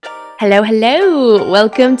Hello, hello.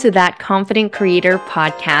 Welcome to That Confident Creator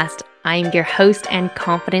podcast. I'm your host and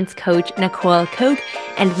confidence coach, Nicole Koch,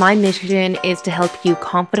 and my mission is to help you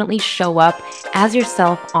confidently show up as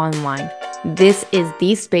yourself online. This is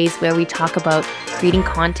the space where we talk about creating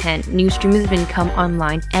content, new streams of income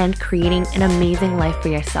online, and creating an amazing life for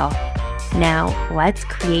yourself. Now, let's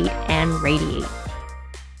create and radiate.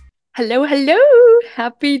 Hello, hello.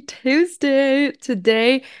 Happy Tuesday.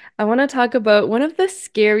 Today, I want to talk about one of the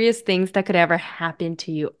scariest things that could ever happen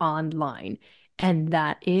to you online. And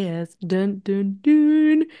that is dun dun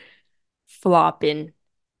dun flopping.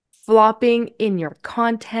 Flopping in your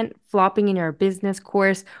content, flopping in your business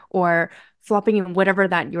course, or flopping in whatever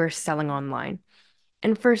that you're selling online.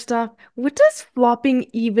 And first off, what does flopping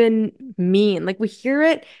even mean? Like we hear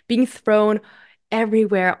it being thrown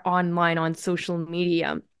everywhere online on social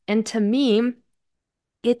media. And to me,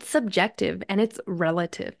 it's subjective and it's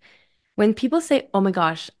relative. When people say, oh my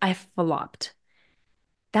gosh, I flopped,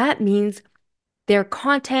 that means their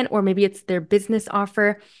content or maybe it's their business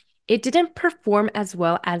offer, it didn't perform as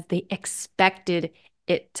well as they expected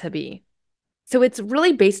it to be. So it's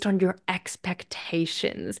really based on your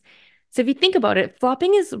expectations. So if you think about it,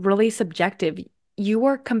 flopping is really subjective. You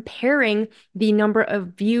are comparing the number of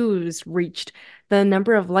views reached, the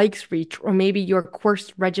number of likes reached, or maybe your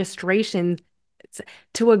course registration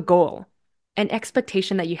to a goal, an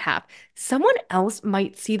expectation that you have. Someone else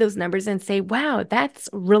might see those numbers and say, wow, that's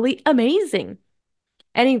really amazing.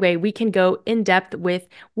 Anyway, we can go in depth with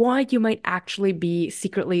why you might actually be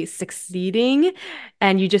secretly succeeding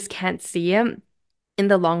and you just can't see it in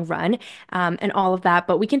the long run, and all of that.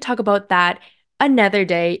 But we can talk about that another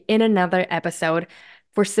day in another episode.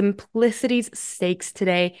 For simplicity's sakes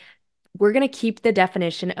today, we're going to keep the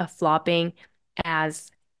definition of flopping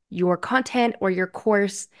as your content or your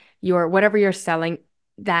course, your whatever you're selling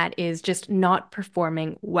that is just not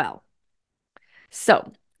performing well.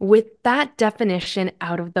 So, with that definition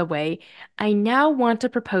out of the way, I now want to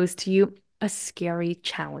propose to you a scary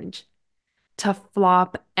challenge to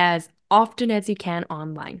flop as often as you can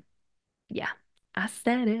online. Yeah, I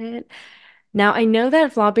said it. Now, I know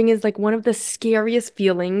that flopping is like one of the scariest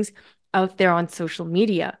feelings out there on social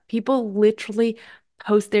media. People literally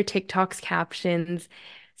post their TikToks captions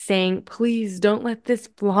saying, please don't let this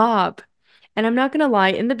flop. And I'm not gonna lie,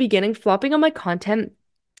 in the beginning, flopping on my content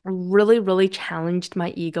really challenged my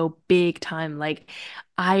ego big time. Like,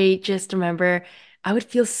 I just remember I would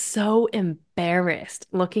feel so embarrassed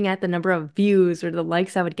looking at the number of views or the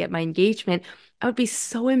likes I would get, my engagement. I would be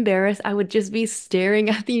so embarrassed. I would just be staring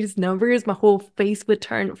at these numbers. My whole face would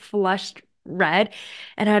turn flushed red,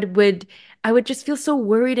 and I would just feel so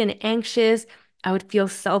worried and anxious. I would feel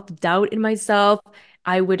self-doubt in myself.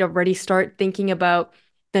 I would already start thinking about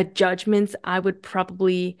the judgments I would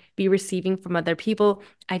probably be receiving from other people.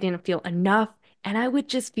 I didn't feel enough. And I would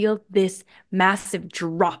just feel this massive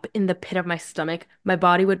drop in the pit of my stomach. My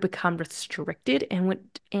body would become restricted and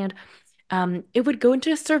it would go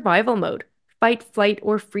into survival mode, fight, flight,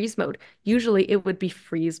 or freeze mode. Usually it would be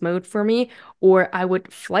freeze mode for me, or I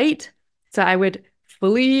would flight. So I would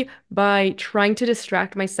flee by trying to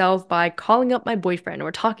distract myself by calling up my boyfriend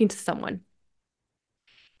or talking to someone.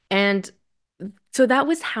 And so that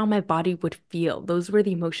was how my body would feel. Those were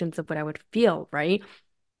the emotions of what I would feel, right?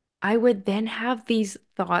 I would then have these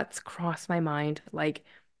thoughts cross my mind like,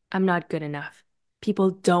 I'm not good enough.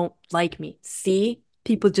 People don't like me. See?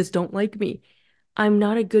 People just don't like me. I'm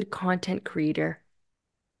not a good content creator.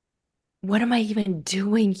 What am I even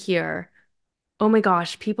doing here? Oh my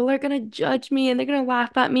gosh, people are gonna judge me and they're gonna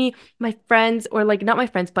laugh at me. My friends, or like not my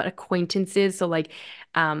friends, but acquaintances. So like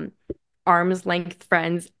um arm's length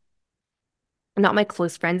friends, not my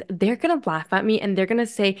close friends, they're gonna laugh at me and they're gonna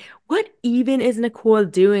say, what even is Nicole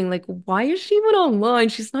doing? Like, why is she even online?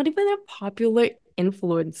 She's not even a popular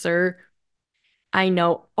influencer. I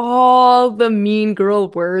know all the mean girl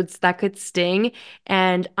words that could sting,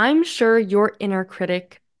 and I'm sure your inner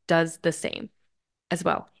critic does the same as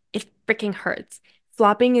well. It freaking hurts.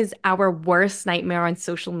 Flopping is our worst nightmare on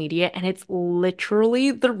social media, and it's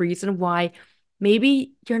literally the reason why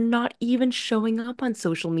maybe you're not even showing up on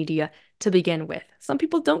social media to begin with. Some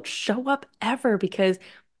people don't show up ever because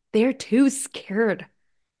they're too scared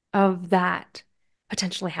of that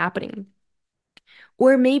potentially happening.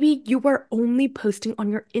 Or maybe you are only posting on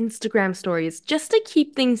your Instagram stories just to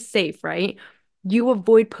keep things safe, right? You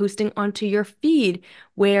avoid posting onto your feed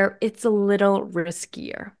where it's a little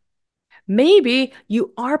riskier. Maybe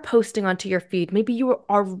you are posting onto your feed. Maybe you're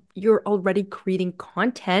already creating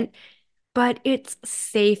content, but it's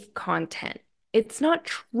safe content. It's not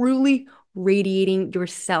truly radiating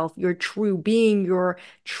yourself, your true being, your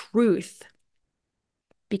truth.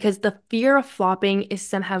 because the fear of flopping is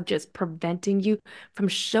somehow just preventing you from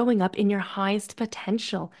showing up in your highest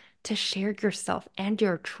potential to share yourself and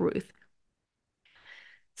your truth.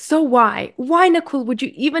 So why? Why, Nicole, would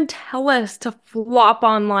you even tell us to flop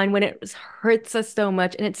online when it hurts us so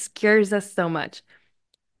much and it scares us so much?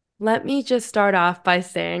 Let me just start off by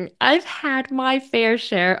saying I've had my fair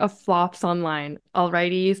share of flops online,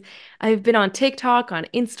 alrighties. I've been on TikTok, on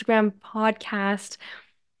Instagram, podcast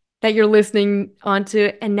that you're listening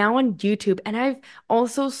onto, and now on YouTube. And I've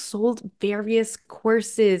also sold various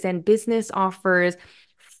courses and business offers,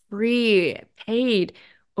 free, paid,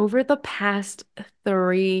 over the past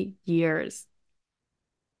 3 years.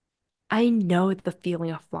 I know the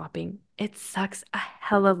feeling of flopping. It sucks a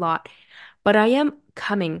hell of a lot, but I am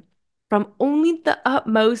coming from only the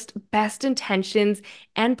utmost best intentions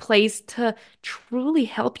and place to truly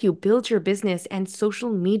help you build your business and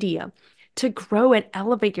social media to grow and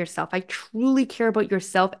elevate yourself. I truly care about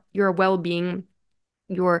yourself, your well-being,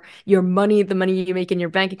 your money, the money you make in your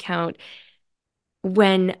bank account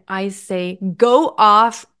when I say go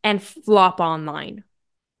off and flop online.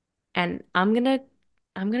 And I'm gonna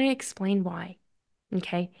explain why.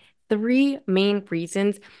 Okay. Three main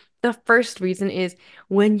reasons. The first reason is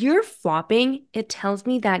when you're flopping, it tells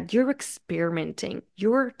me that you're experimenting,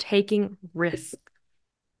 you're taking risks.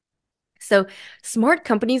 So, smart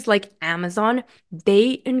companies like Amazon,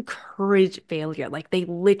 they encourage failure. Like they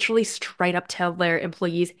literally straight up tell their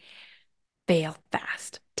employees, fail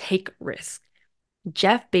fast, take risks.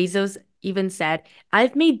 Jeff Bezos even said,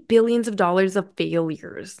 I've made billions of dollars of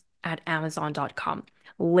failures at Amazon.com.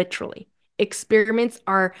 Literally. Experiments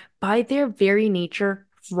are, by their very nature,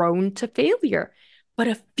 prone to failure. But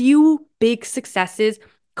a few big successes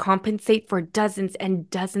compensate for dozens and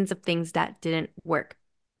dozens of things that didn't work.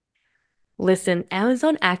 Listen,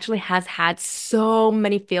 Amazon actually has had so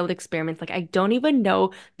many failed experiments. Like, I don't even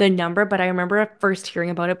know the number, but I remember at first hearing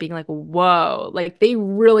about it being like, whoa, like they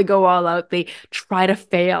really go all out. They try to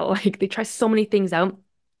fail. Like, they try so many things out.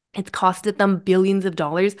 It's costed them billions of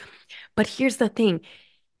dollars. But here's the thing,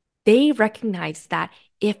 they recognize that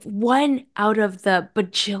if one out of the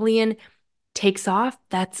bajillion takes off,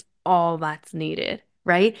 that's all that's needed,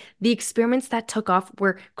 right? The experiments that took off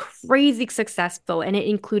were crazy successful, and it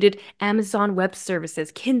included Amazon Web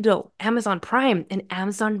Services, Kindle, Amazon Prime, and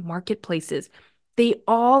Amazon Marketplaces. They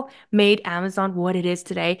all made Amazon what it is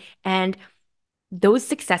today, and those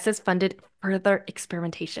successes funded further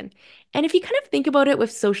experimentation. And if you kind of think about it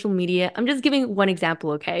with social media, I'm just giving one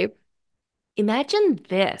example, okay? Imagine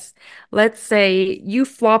this. Let's say you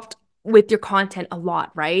flopped with your content a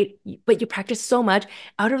lot, right? But you practice so much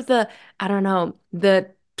out of the, I don't know,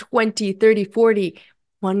 the 20, 30, 40,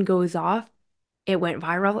 one goes off, it went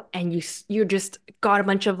viral, and you just got a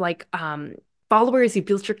bunch of like followers, you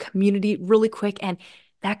built your community really quick, and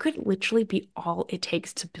that could literally be all it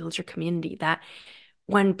takes to build your community. That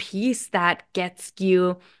one piece that gets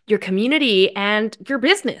you your community and your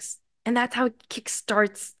business. And that's how it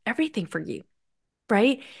kickstarts everything for you,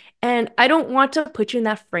 right? And I don't want to put you in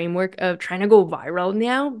that framework of trying to go viral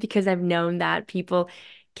now because I've known that people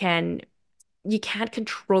can, you can't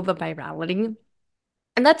control the virality.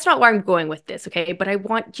 And that's not where I'm going with this, okay? But I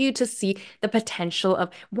want you to see the potential of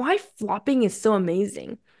why flopping is so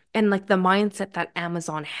amazing and like the mindset that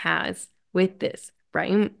Amazon has with this,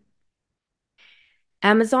 right?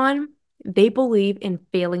 Amazon, they believe in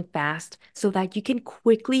failing fast so that you can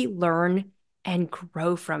quickly learn and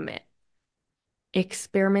grow from it.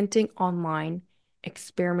 Experimenting online,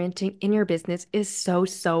 experimenting in your business is so,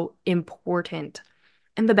 so important.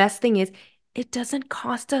 And the best thing is, it doesn't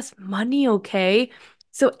cost us money, okay?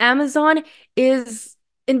 So Amazon is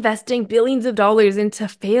investing billions of dollars into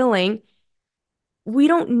failing. We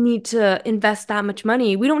don't need to invest that much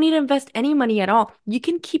money. We don't need to invest any money at all. You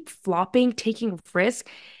can keep flopping, taking risk,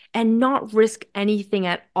 and not risk anything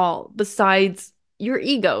at all besides your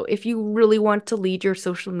ego if you really want to lead your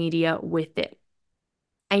social media with it.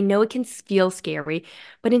 I know it can feel scary,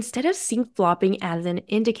 but instead of seeing flopping as an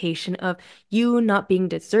indication of you not being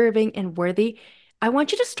deserving and worthy, I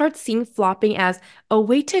want you to start seeing flopping as a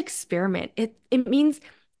way to experiment. It means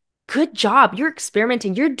good job. You're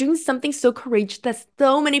experimenting. You're doing something so courageous that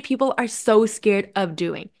so many people are so scared of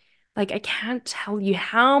doing. Like, I can't tell you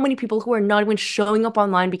how many people who are not even showing up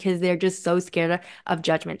online because they're just so scared of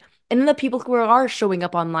judgment. And then the people who are showing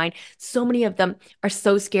up online, so many of them are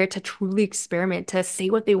so scared to truly experiment, to say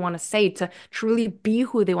what they want to say, to truly be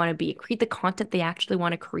who they want to be, create the content they actually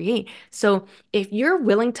want to create. So, if you're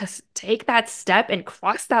willing to take that step and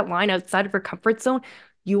cross that line outside of your comfort zone,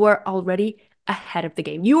 you are already ahead of the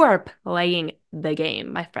game. You are playing the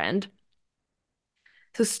game, my friend.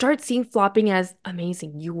 So start seeing flopping as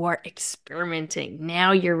amazing. You are experimenting.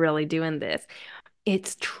 Now you're really doing this.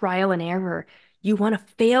 It's trial and error. You want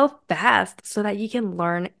to fail fast so that you can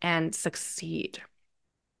learn and succeed.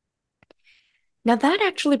 Now, that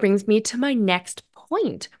actually brings me to my next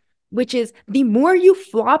point, which is the more you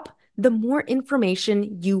flop, the more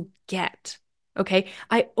information you get. Okay.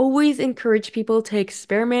 I always encourage people to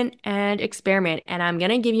experiment and experiment. And I'm going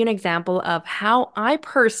to give you an example of how I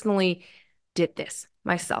personally did this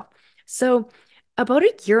myself. So, about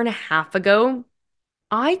a year and a half ago,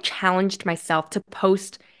 I challenged myself to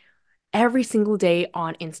post every single day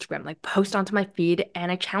on Instagram, like post onto my feed.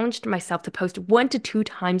 And I challenged myself to post 1 to 2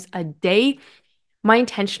 times a day. My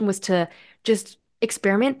intention was to just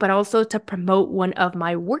experiment, but also to promote one of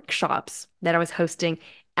my workshops that I was hosting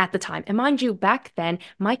at the time. And mind you, back then,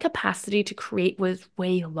 my capacity to create was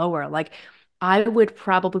way lower. Like, I would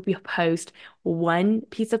probably post one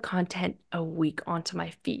piece of content a week onto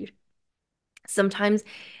my feed. Sometimes,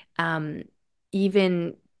 um,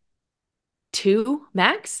 even two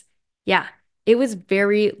max. Yeah, it was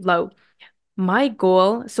very low. My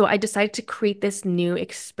goal, so I decided to create this new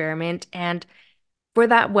experiment, and for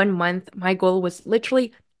that 1 month, my goal was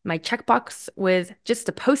literally my checkbox was just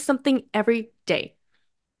to post something every day.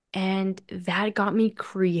 And that got me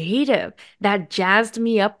creative. That jazzed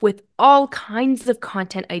me up with all kinds of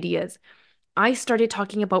content ideas. I started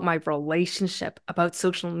talking about my relationship, about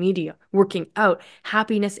social media, working out,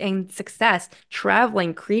 happiness and success,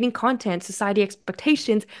 traveling, creating content, society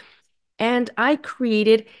expectations. And I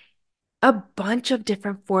created a bunch of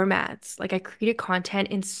different formats. Like, I created content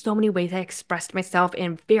in so many ways. I expressed myself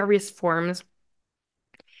in various forms.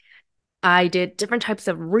 I did different types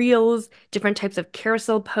of reels, different types of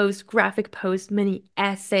carousel posts, graphic posts, mini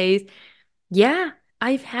essays. Yeah,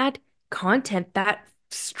 I've had content that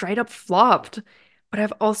straight up flopped, but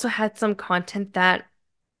I've also had some content that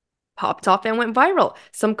popped off and went viral.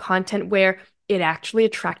 Some content where it actually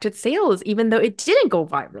attracted sales, even though it didn't go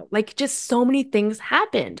viral. Like, just so many things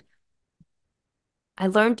happened. I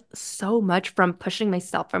learned so much from pushing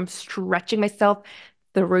myself, from stretching myself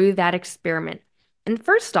through that experiment. And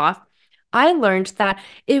first off, I learned that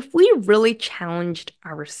if we really challenged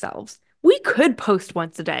ourselves, we could post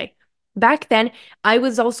once a day. Back then, I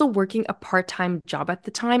was also working a part-time job at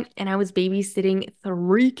the time, and I was babysitting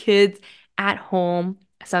 3 kids at home.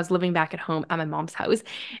 So I was living back at home at my mom's house,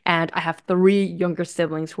 and I have 3 younger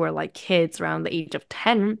siblings who are like kids around the age of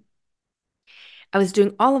 10. I was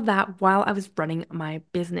doing all of that while I was running my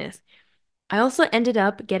business. I also ended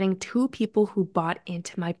up getting 2 people who bought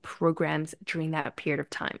into my programs during that period of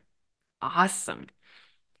time. Awesome.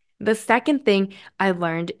 The second thing I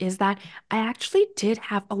learned is that I actually did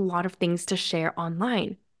have a lot of things to share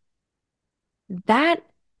online. That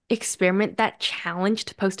experiment, that challenge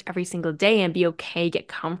to post every single day and be okay, get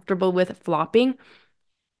comfortable with flopping,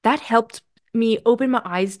 that helped me open my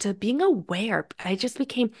eyes to being aware. I just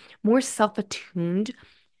became more self-attuned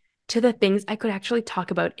to the things I could actually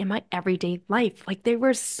talk about in my everyday life. Like, there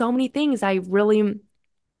were so many things I really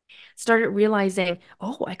started realizing,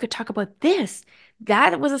 oh, I could talk about this.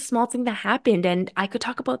 That was a small thing that happened, and I could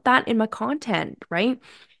talk about that in my content, right?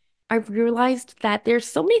 I realized that there's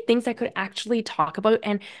so many things I could actually talk about,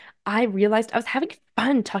 and I realized I was having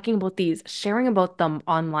fun talking about these, sharing about them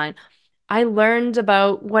online. I learned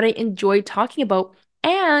about what I enjoyed talking about,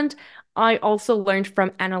 and I also learned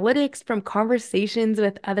from analytics, from conversations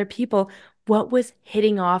with other people, what was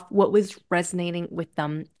hitting off, what was resonating with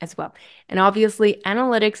them as well. And obviously,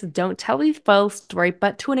 analytics don't tell the full story,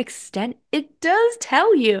 but to an extent, it does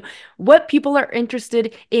tell you what people are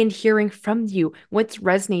interested in hearing from you, what's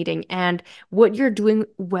resonating, and what you're doing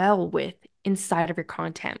well with inside of your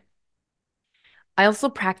content. I also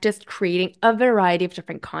practiced creating a variety of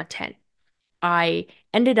different content. I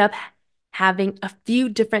ended up having a few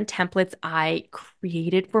different templates I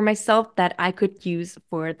created for myself that I could use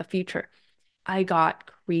for the future. I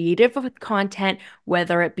got creative with content,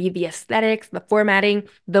 whether it be the aesthetics, the formatting,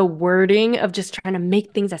 the wording of just trying to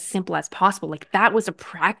make things as simple as possible. Like, that was a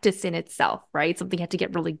practice in itself, right? Something I had to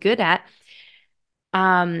get really good at.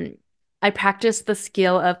 Um, I practiced the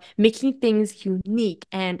skill of making things unique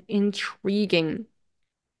and intriguing.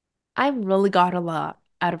 I really got a lot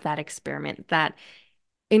out of that experiment that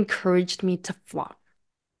encouraged me to flop.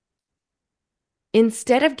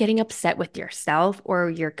 Instead of getting upset with yourself or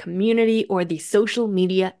your community or the social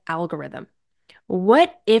media algorithm,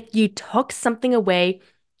 what if you took something away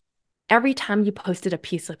every time you posted a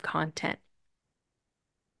piece of content?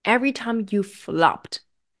 Every time you flopped?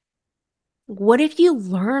 What if you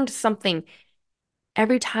learned something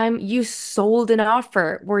every time you sold an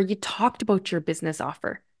offer or you talked about your business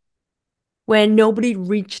offer? when nobody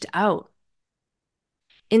reached out.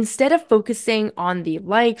 Instead of focusing on the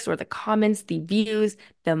likes or the comments, the views,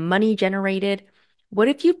 the money generated, what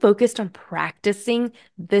if you focused on practicing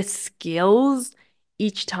the skills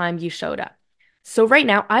each time you showed up? So, right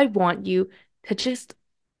now, I want you to just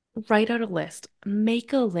write out a list,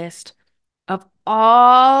 make a list of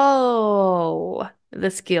all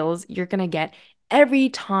the skills you're going to get every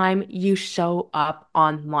time you show up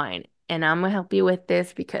online. And I'm going to help you with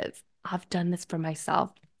this because I've done this for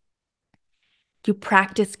myself. You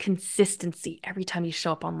practice consistency every time you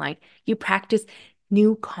show up online. You practice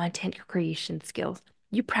new content creation skills.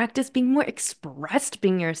 You practice being more expressed,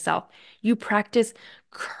 being yourself. You practice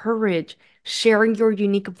courage, sharing your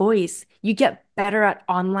unique voice. You get better at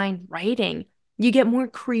online writing. You get more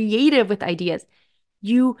creative with ideas.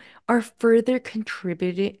 You are further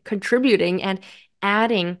contributing and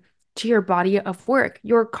adding to your body of work,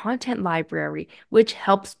 your content library, which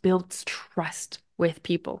helps build trust with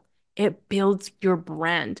people. It builds your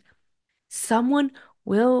brand. Someone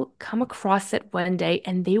will come across it one day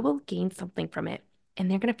and they will gain something from it. And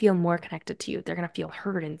they're going to feel more connected to you. They're going to feel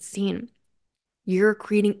heard and seen. You're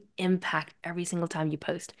creating impact every single time you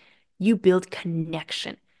post. You build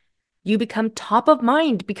connection. You become top of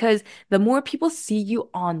mind because the more people see you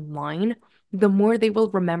online, the more they will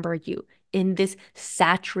remember you in this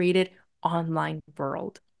saturated online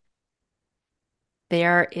world.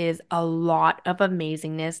 There is a lot of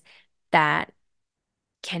amazingness that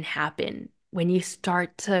can happen when you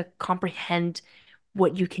start to comprehend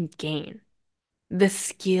what you can gain, the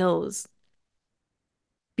skills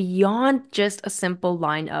beyond just a simple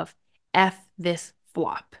line of F this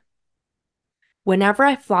flop. Whenever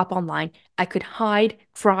I flop online, I could hide,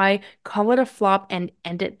 cry, call it a flop, and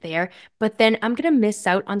end it there. But then I'm going to miss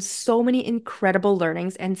out on so many incredible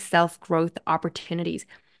learnings and self-growth opportunities.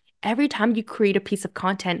 Every time you create a piece of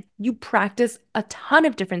content, you practice a ton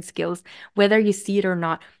of different skills, whether you see it or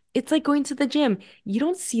not. It's like going to the gym. You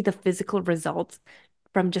don't see the physical results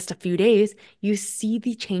from just a few days. You see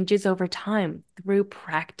the changes over time through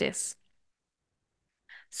practice.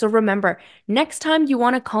 So remember, next time you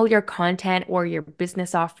want to call your content or your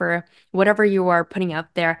business offer, whatever you are putting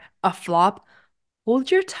out there, a flop, hold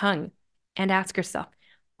your tongue and ask yourself,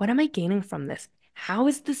 what am I gaining from this? How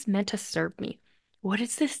is this meant to serve me? What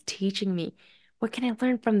is this teaching me? What can I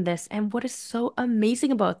learn from this? And what is so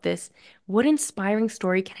amazing about this? What inspiring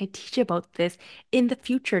story can I teach about this in the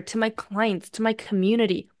future to my clients, to my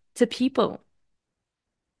community, to people?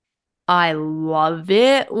 I love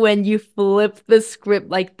it when you flip the script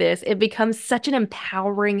like this. It becomes such an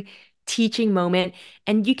empowering teaching moment,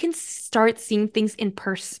 and you can start seeing things in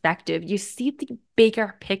perspective. You see the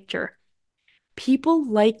bigger picture. People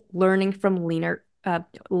like learning from leaders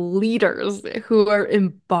who are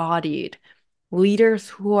embodied, leaders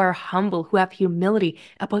who are humble, who have humility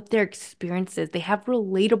about their experiences. They have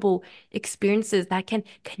relatable experiences that can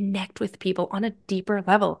connect with people on a deeper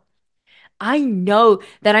level. I know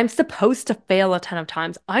that I'm supposed to fail a ton of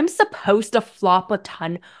times. I'm supposed to flop a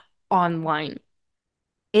ton online.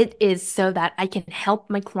 It is so that I can help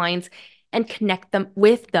my clients and connect them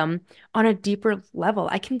with them on a deeper level.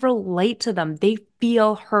 I can relate to them. They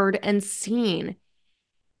feel heard and seen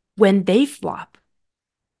when they flop,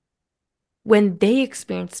 when they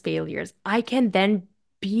experience failures. I can then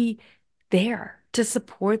be there to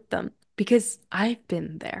support them because I've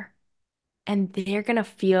been there and they're going to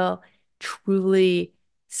feel truly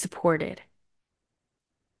supported.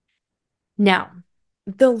 Now,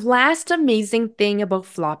 the last amazing thing about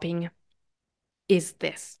flopping is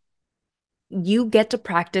this. You get to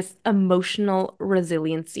practice emotional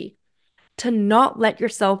resiliency, to not let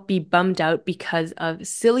yourself be bummed out because of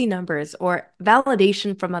silly numbers or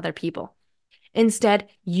validation from other people. Instead,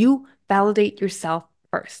 you validate yourself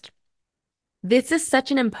first. This is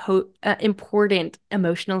such an important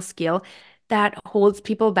emotional skill that holds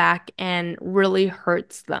people back and really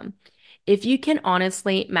hurts them. If you can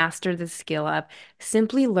honestly master this skill of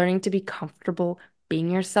simply learning to be comfortable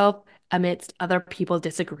being yourself amidst other people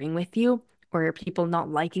disagreeing with you or people not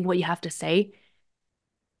liking what you have to say,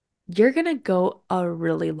 you're gonna go a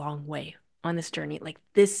really long way on this journey. Like,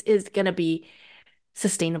 this is gonna be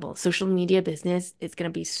sustainable. Social media business is gonna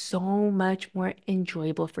be so much more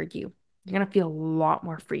enjoyable for you. You're gonna feel a lot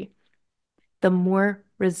more free. The more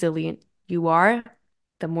resilient you are,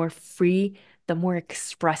 the more free, the more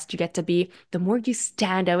expressed you get to be, the more you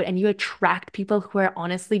stand out and you attract people who are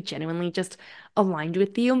honestly, genuinely just aligned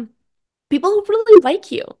with you. People who really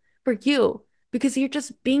like you for you because you're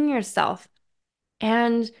just being yourself.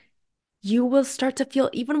 And you will start to feel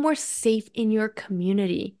even more safe in your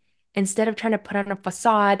community instead of trying to put on a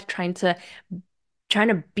facade, trying to trying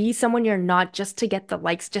to be someone you're not just to get the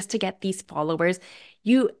likes, just to get these followers,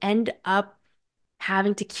 you end up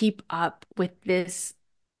having to keep up with this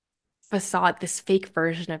facade, this fake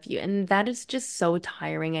version of you. And that is just so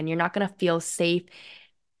tiring. And you're not going to feel safe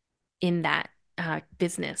in that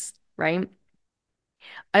business, right?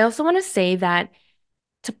 I also want to say that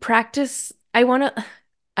to practice, I want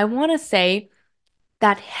to say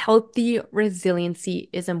that healthy resiliency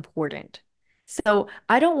is important. So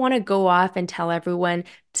I don't want to go off and tell everyone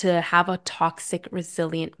to have a toxic,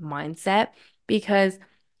 resilient mindset because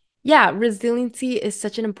yeah, resiliency is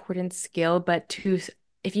such an important skill, but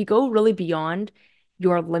if you go really beyond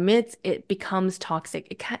your limits, it becomes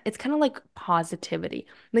toxic. It's kind of like positivity.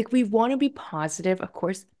 Like we want to be positive, of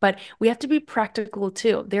course, but we have to be practical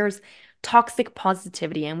too. There's toxic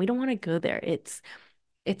positivity, and we don't want to go there.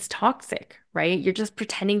 It's toxic, right? You're just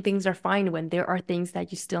pretending things are fine when there are things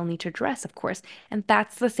that you still need to address, of course. And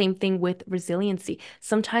that's the same thing with resiliency.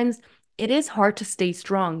 Sometimes it is hard to stay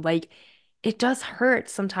strong. Like it does hurt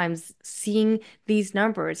sometimes seeing these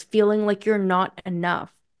numbers, feeling like you're not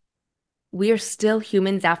enough. We are still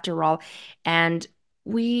humans after all, and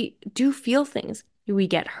we do feel things. We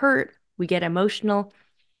get hurt, we get emotional,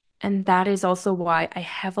 and that is also why I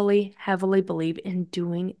heavily, heavily believe in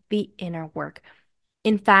doing the inner work.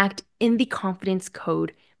 In fact, in the Confidence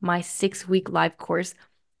Code, my 6-week live course,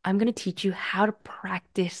 I'm going to teach you how to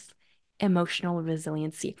practice emotional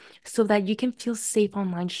resiliency so that you can feel safe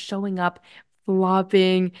online, showing up,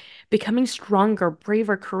 flopping, becoming stronger,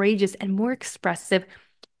 braver, courageous, and more expressive,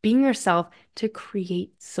 being yourself to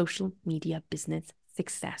create social media business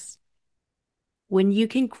success. When you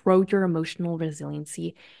can grow your emotional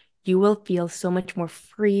resiliency, you will feel so much more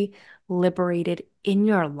free, liberated in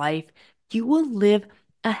your life. You will live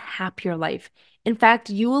a happier life. In fact,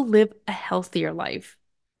 you will live a healthier life.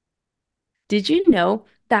 Did you know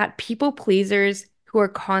that people pleasers who are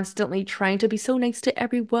constantly trying to be so nice to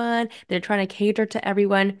everyone, they're trying to cater to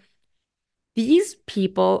everyone, these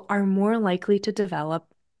people are more likely to develop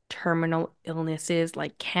terminal illnesses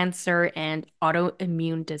like cancer and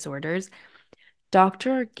autoimmune disorders.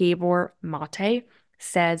 Dr. Gabor Mate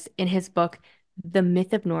says in his book, The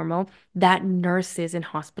Myth of Normal, that nurses in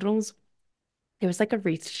hospitals, there was like a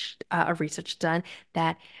research done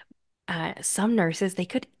that some nurses, they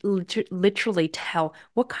could literally tell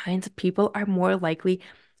what kinds of people are more likely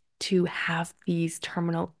to have these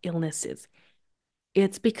terminal illnesses.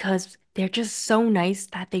 It's because they're just so nice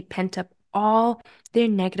that they pent up all their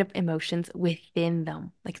negative emotions within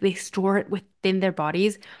them. Like they store it within their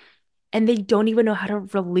bodies and they don't even know how to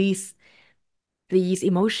release these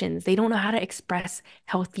emotions. They don't know how to express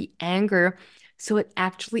healthy anger. So it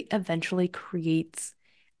actually eventually creates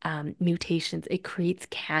mutations, it creates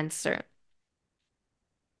cancer.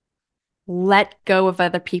 Let go of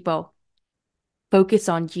other people. Focus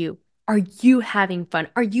on you. Are you having fun?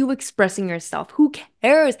 Are you expressing yourself? Who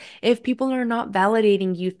cares if people are not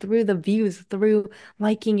validating you through the views, through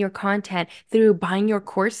liking your content, through buying your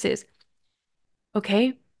courses?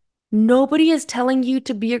 Okay? Nobody is telling you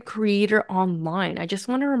to be a creator online. I just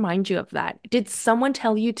want to remind you of that. Did someone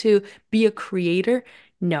tell you to be a creator?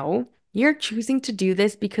 No. You're choosing to do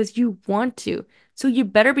this because you want to. So you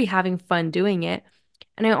better be having fun doing it.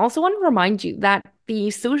 And I also want to remind you that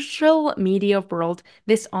the social media world,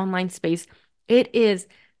 this online space, it is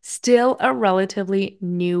still a relatively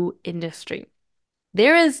new industry.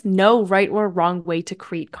 There is no right or wrong way to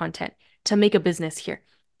create content, to make a business here.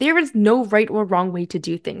 There is no right or wrong way to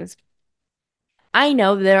do things. I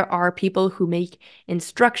know there are people who make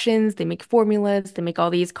instructions, they make formulas, they make all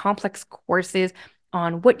these complex courses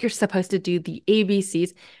on what you're supposed to do, the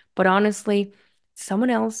ABCs, but honestly, someone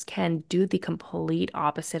else can do the complete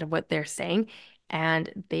opposite of what they're saying,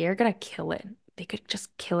 and they're gonna kill it. They could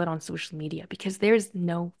just kill it on social media because there's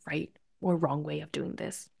no right or wrong way of doing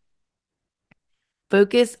this.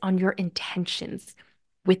 Focus on your intentions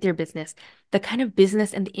with your business, the kind of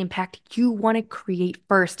business and the impact you want to create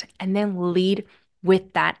first, and then lead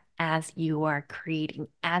with that as you are creating,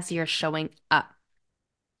 as you're showing up.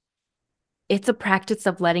 It's a practice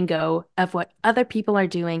of letting go of what other people are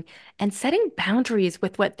doing and setting boundaries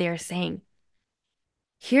with what they're saying.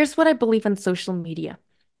 Here's what I believe on social media,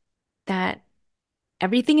 that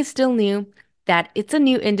everything is still new, that it's a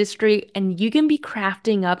new industry, and you can be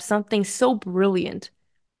crafting up something so brilliant,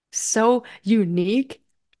 so unique.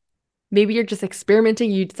 Maybe you're just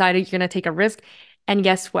experimenting, you decided you're going to take a risk. And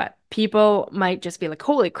guess what? People might just be like,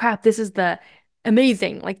 holy crap, this is the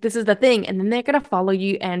amazing, like this is the thing. And then they're going to follow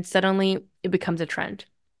you, and suddenly it becomes a trend.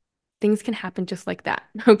 Things can happen just like that.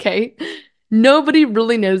 Okay. Nobody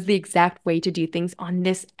really knows the exact way to do things on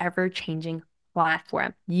this ever changing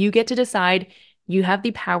platform. You get to decide, You have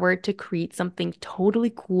the power to create something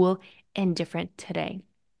totally cool and different today.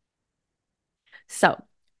 So,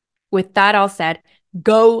 with that all said,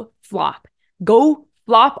 go flop. Go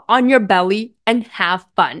flop on your belly and have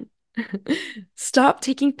fun. Stop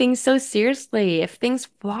taking things so seriously. If things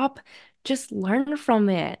flop, just learn from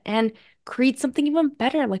it and create something even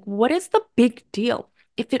better. Like, what is the big deal?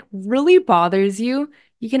 If it really bothers you,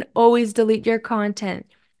 you can always delete your content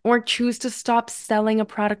or choose to stop selling a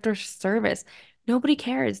product or service. Nobody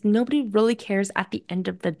cares. Nobody really cares at the end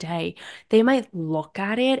of the day. They might look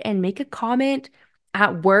at it and make a comment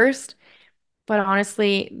at worst, but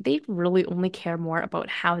honestly, they really only care more about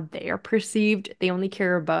how they are perceived. They only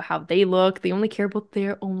care about how they look. They only care about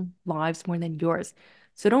their own lives more than yours.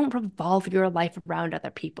 So don't revolve your life around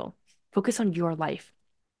other people. Focus on your life.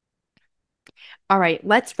 All right,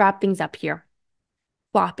 let's wrap things up here.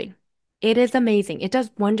 Flopping. It is amazing. It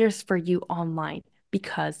does wonders for you online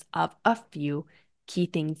because of a few key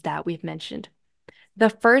things that we've mentioned. The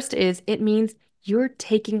first is it means you're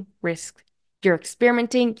taking risks. You're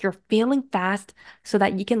experimenting, you're failing fast so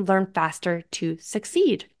that you can learn faster to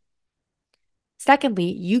succeed.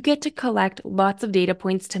 Secondly, you get to collect lots of data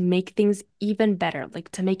points to make things even better,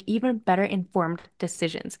 like to make even better informed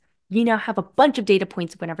decisions. You now have a bunch of data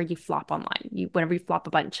points whenever you flop online, whenever you flop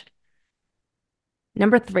a bunch.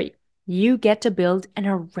 Number three, you get to build an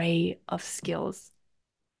array of skills.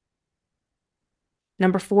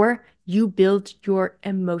 Number four, you build your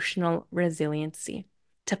emotional resiliency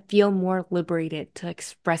to feel more liberated, to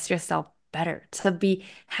express yourself better, to be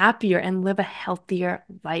happier and live a healthier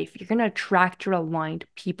life. You're going to attract your aligned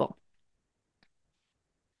people.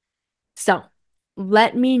 So,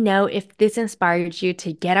 let me know if this inspired you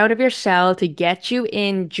to get out of your shell, to get you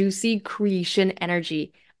in juicy creation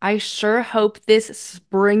energy. I sure hope this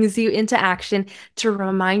springs you into action to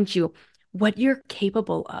remind you what you're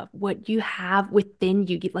capable of, what you have within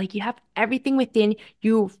you. Like you have everything within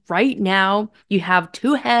you right now. You have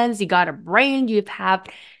two hands, you got a brain, you have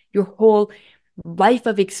your whole life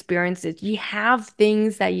of experiences. You have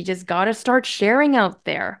things that you just got to start sharing out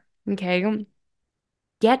there. Okay.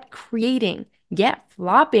 Get creating, get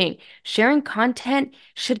flopping. Sharing content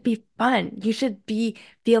should be fun. You should be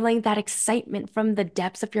feeling that excitement from the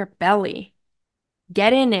depths of your belly.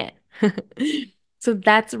 Get in it. So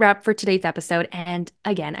that's a wrap for today's episode. And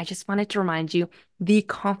again, I just wanted to remind you the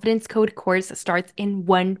Confidence Code course starts in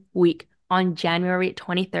 1 week on January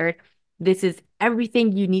 23rd. This is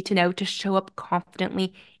everything you need to know to show up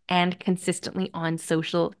confidently and consistently on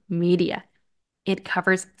social media. It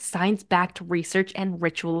covers science-backed research and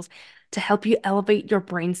rituals to help you elevate your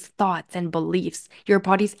brain's thoughts and beliefs, your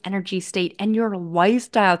body's energy state, and your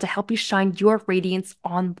lifestyle to help you shine your radiance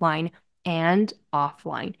online and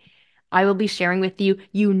offline. I will be sharing with you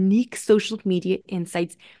unique social media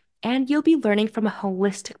insights, and you'll be learning from a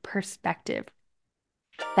holistic perspective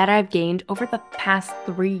that I've gained over the past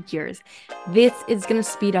 3 years. This is going to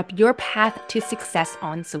speed up your path to success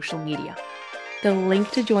on social media. The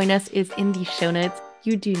link to join us is in the show notes.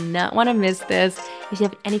 You do not want to miss this. If you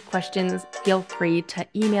have any questions, feel free to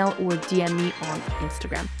email or DM me on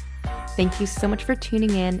Instagram. Thank you so much for tuning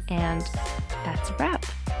in, and that's a wrap.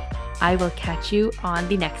 I will catch you on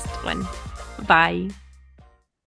the next one. Bye.